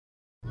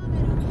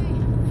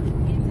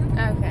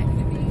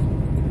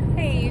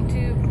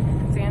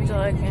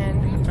still again.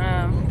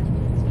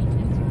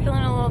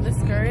 Feeling a little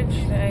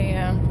discouraged.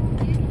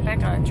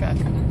 Back on the truck.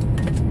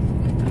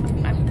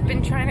 I've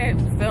been trying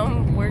to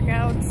film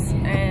workouts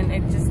and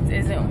it just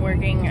isn't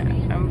working.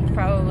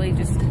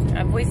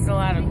 I've wasted a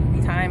lot of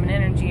time and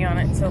energy on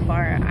it so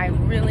far. I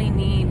really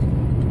need,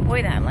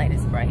 boy, that light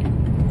is bright.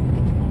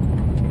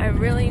 I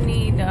really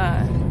need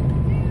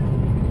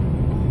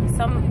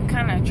some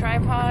kind of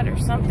tripod or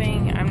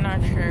something. I'm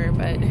not sure,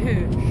 but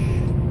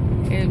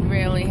it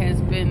really has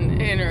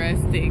been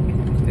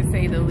interesting to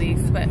say the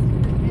least. But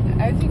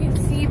as you can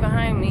see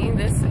behind me,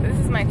 this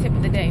is my tip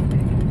of the day.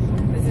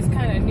 This is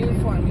kind of new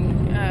for me,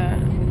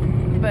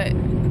 but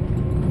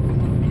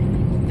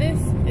this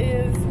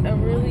is a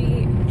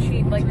really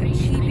cheap, like the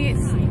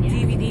cheapest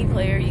DVD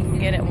player you can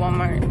get at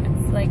Walmart.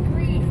 It's like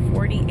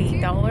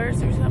 $48 or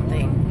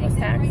something plus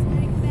tax,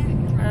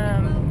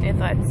 if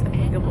that's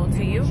applicable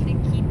to you.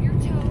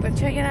 But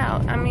check it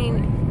out. I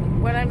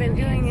mean, what I've been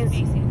doing is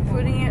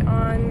putting it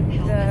on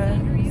the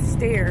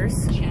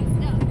stairs.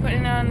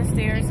 Putting it on the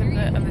stairs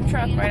of the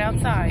truck right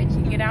outside.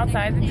 You get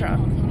outside the truck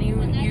and you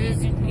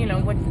use, you know,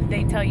 what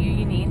they tell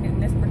you need. In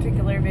this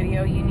particular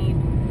video, you need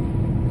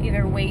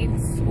either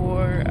weights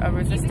or a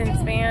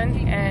resistance band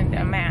and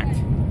a mat.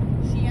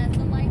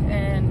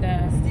 And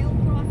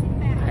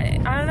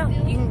I don't know.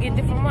 You can get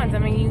different ones. I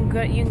mean, you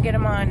can get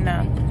them on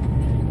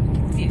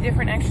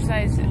different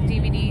exercise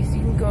DVDs.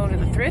 You can go to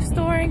the thrift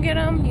store and get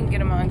them. You can get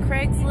them on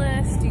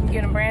Craigslist. You can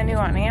get them brand new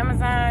on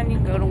Amazon. You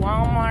can go to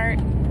Walmart.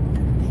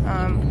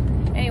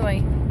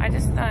 Anyway, I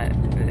just thought,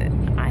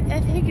 I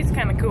think it's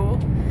kind of cool.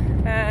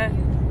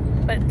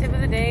 But tip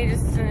of the day,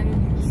 just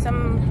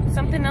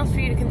something else for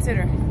you to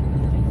consider.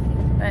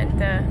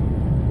 But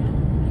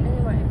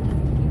anyway,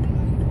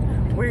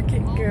 work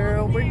it,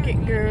 girl. Work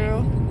it,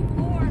 girl.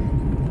 4,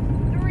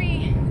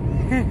 3,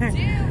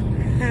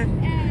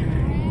 2,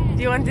 If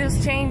you want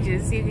those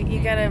changes,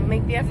 you gotta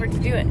make the effort to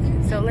do it.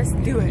 So let's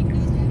do it.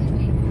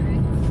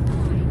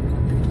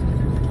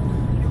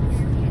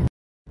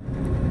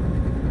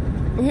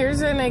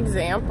 Here's an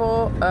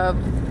example of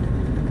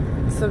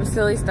some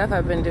silly stuff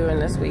I've been doing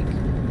this week.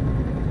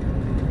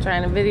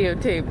 Trying to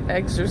videotape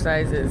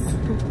exercises.